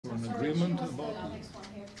agreement about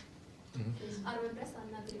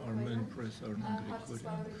Armenian press are not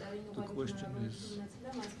recording. The question is,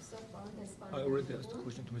 I already asked the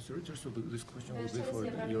question to Mr. Richard, so this question will be for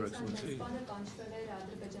Your Excellency.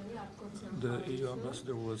 The EU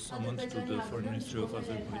ambassador was summoned to the Foreign Ministry of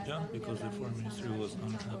Azerbaijan because the Foreign Ministry was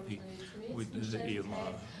unhappy with the EU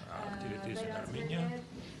activities in Armenia,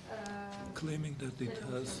 claiming that it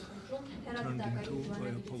has turned into, I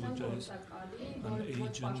apologize, an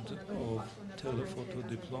agent of telephoto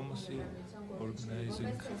diplomacy,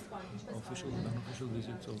 organizing official and unofficial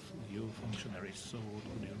visits of EU functionaries. So what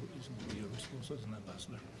would be your response as an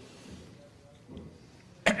ambassador?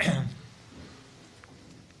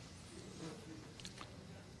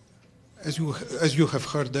 As you have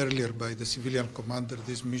heard earlier by the civilian commander,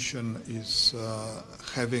 this mission is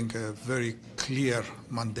having a very clear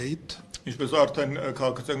mandate. Ինչպես արդեն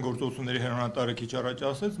քաղաքացիական գործողությունների հրամանատարը քիչ առաջ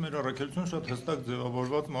ասեց, մեր առաքելությունը շատ հստակ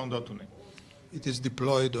ձևավորված մանդատ ունի։ It is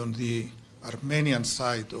deployed on the Armenian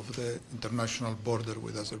side of the international border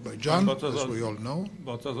with Azerbaijan, as we all know.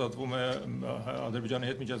 Բացազատվում է Ադրբեջանի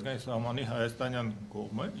հետ միջազգային սահմանի հայաստանյան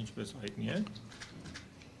կողմը, ինչպես հայտնի է։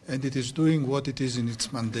 And it is doing what it is in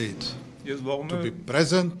its mandate, to be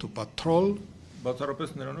present, to patrol,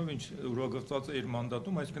 բացառապես նրանով, ինչ ուրվագծված է իր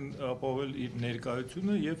մանդատում, այսինքն ապահովել իր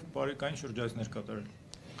ներկայությունը եւ պարեկային շրջայցներ կատարել։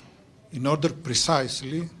 In order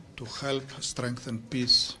precisely to help strengthen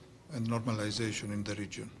peace and normalization in the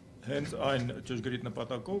region. Hence այն ճշգրիտ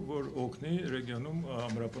նպատակով, որ օգնի ռեգիոնում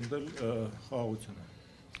ամրապնդել խաղաղությունը։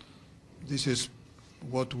 This is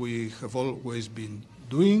what we have always been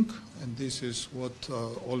doing, and this is what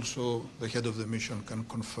also the head of the mission can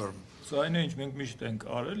confirm. Սա այն է, ինչ մենք միշտ ենք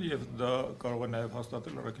արել եւ դա կարող է նաեւ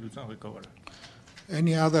հաստատել առաքելության ղեկավարը։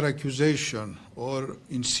 Any other accusation or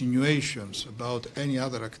insinuations about any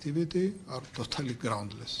other activity are totally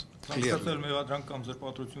groundless. Ցանկացել մեղադրանք կամ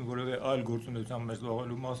զրպարտություն որևէ այլ գործունեության մեջ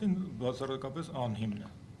զբաղվելու մասին բացառապես անհիմն է։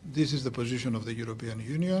 This is the position of the European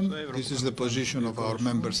Union, this is the position of our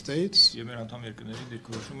member states,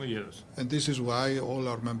 and this is why all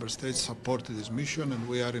our member states supported this mission, and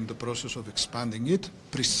we are in the process of expanding it,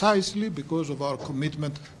 precisely because of our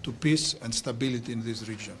commitment to peace and stability in this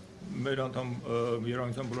region. Մեր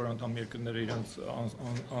երանգության բոլոր անդամ երկրները իրենց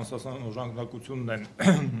անսասան օժանդակությունն են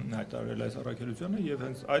հայտարարել այս առաքելությանը եւ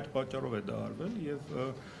հենց այդ պատճառով է դա արվել եւ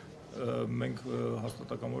մենք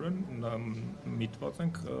հաստատակամորեն միտված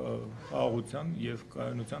ենք խաղաղության եւ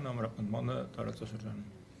կայունության ամրապնդմանը տարածաշրջանում։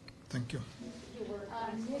 Thank you.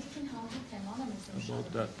 About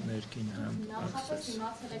that ներքին hand access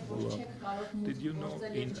follow-up. Did you know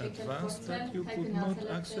in advance that you could not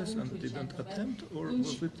access and didn't attempt, or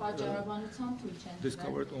was it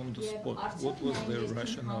discovered on the spot? What was their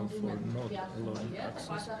rationale for not allowing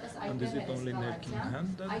access? And is it only ներքին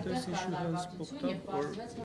hand that this issue has popped up, or